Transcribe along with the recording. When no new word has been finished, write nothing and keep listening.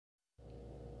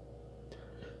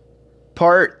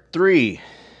Part 3,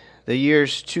 the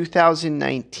years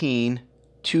 2019,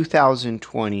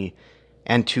 2020,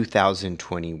 and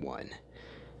 2021.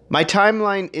 My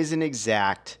timeline isn't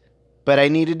exact, but I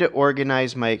needed to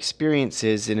organize my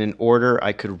experiences in an order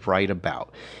I could write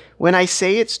about. When I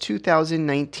say it's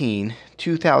 2019,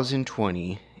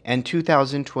 2020, and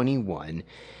 2021,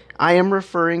 I am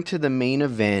referring to the main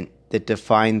event that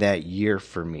defined that year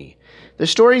for me. The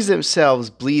stories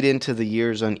themselves bleed into the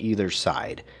years on either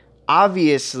side.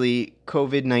 Obviously,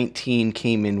 COVID-19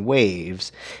 came in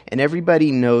waves, and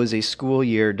everybody knows a school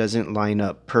year doesn't line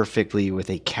up perfectly with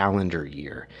a calendar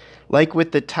year. Like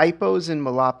with the typos and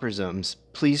malapropisms,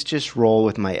 please just roll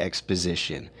with my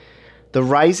exposition. The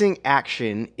rising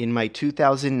action in my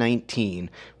 2019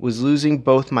 was losing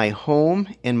both my home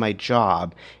and my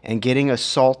job and getting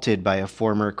assaulted by a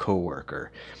former coworker.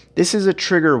 This is a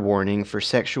trigger warning for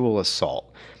sexual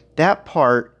assault. That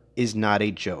part is not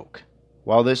a joke.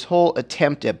 While this whole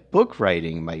attempt at book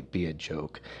writing might be a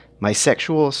joke, my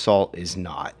sexual assault is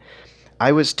not.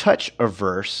 I was touch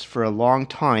averse for a long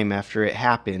time after it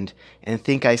happened and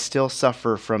think I still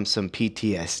suffer from some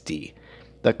PTSD.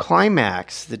 The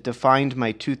climax that defined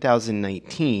my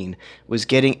 2019 was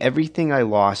getting everything I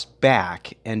lost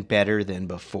back and better than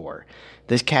before.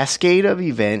 The cascade of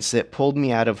events that pulled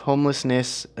me out of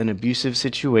homelessness, an abusive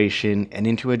situation, and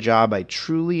into a job I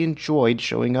truly enjoyed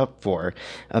showing up for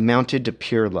amounted to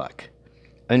pure luck.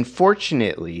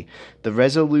 Unfortunately, the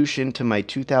resolution to my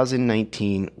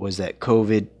 2019 was that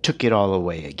COVID took it all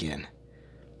away again.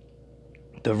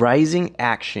 The rising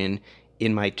action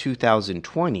in my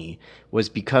 2020 was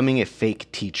becoming a fake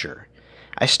teacher.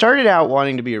 I started out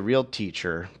wanting to be a real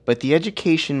teacher, but the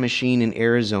education machine in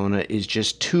Arizona is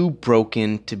just too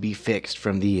broken to be fixed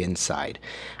from the inside.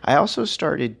 I also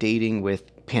started dating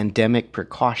with pandemic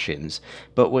precautions,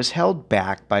 but was held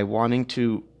back by wanting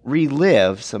to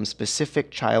relive some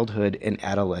specific childhood and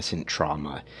adolescent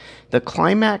trauma. The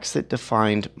climax that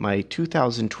defined my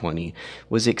 2020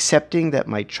 was accepting that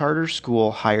my charter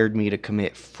school hired me to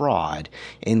commit fraud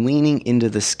and leaning into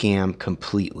the scam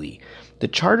completely. The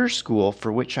charter school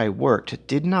for which I worked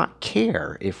did not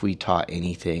care if we taught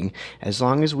anything as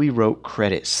long as we wrote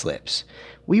credit slips.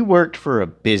 We worked for a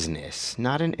business,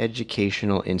 not an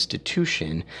educational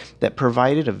institution, that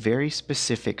provided a very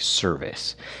specific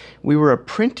service. We were a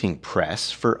printing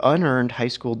press for unearned high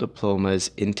school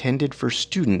diplomas intended for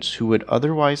students who would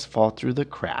otherwise fall through the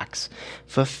cracks,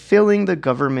 fulfilling the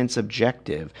government's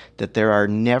objective that there are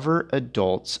never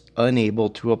adults unable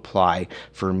to apply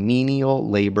for menial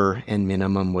labor and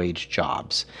minimum wage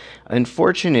jobs.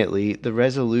 Unfortunately, the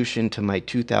resolution to my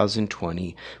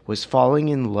 2020 was falling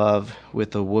in love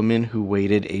with a woman who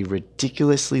waited a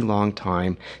ridiculously long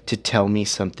time to tell me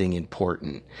something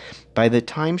important. By the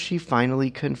time she finally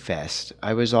confessed,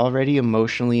 I was already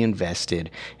emotionally invested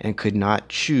and could not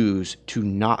choose to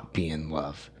not be in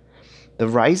love. The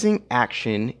rising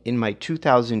action in my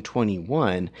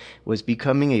 2021 was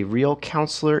becoming a real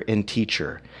counselor and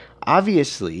teacher.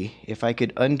 Obviously, if I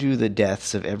could undo the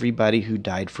deaths of everybody who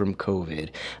died from COVID,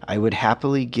 I would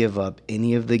happily give up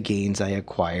any of the gains I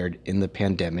acquired in the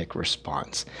pandemic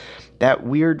response. That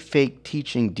weird fake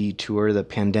teaching detour the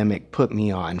pandemic put me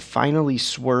on finally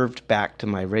swerved back to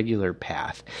my regular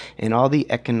path, and all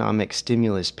the economic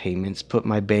stimulus payments put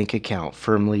my bank account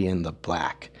firmly in the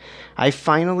black. I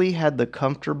finally had the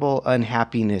comfortable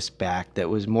unhappiness back that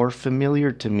was more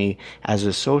familiar to me as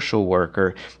a social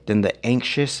worker than the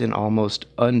anxious and almost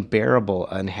unbearable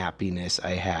unhappiness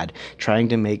I had trying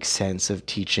to make sense of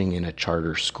teaching in a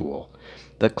charter school.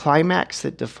 The climax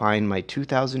that defined my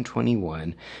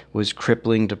 2021 was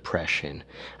crippling depression.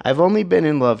 I've only been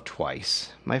in love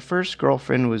twice. My first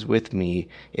girlfriend was with me,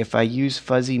 if I use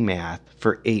fuzzy math,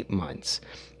 for 8 months.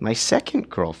 My second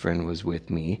girlfriend was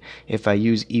with me, if I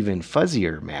use even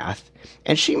fuzzier math,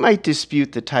 and she might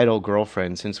dispute the title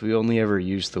girlfriend since we only ever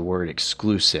use the word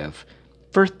exclusive,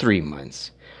 for 3 months.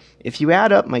 If you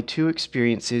add up my two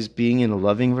experiences being in a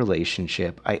loving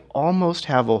relationship, I almost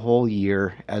have a whole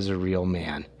year as a real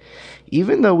man.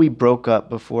 Even though we broke up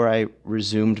before I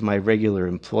resumed my regular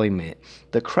employment,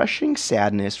 the crushing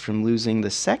sadness from losing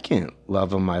the second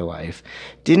love of my life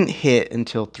didn't hit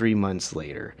until 3 months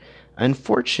later.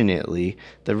 Unfortunately,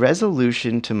 the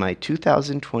resolution to my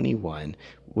 2021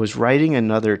 was writing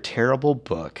another terrible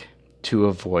book to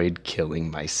avoid killing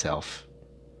myself.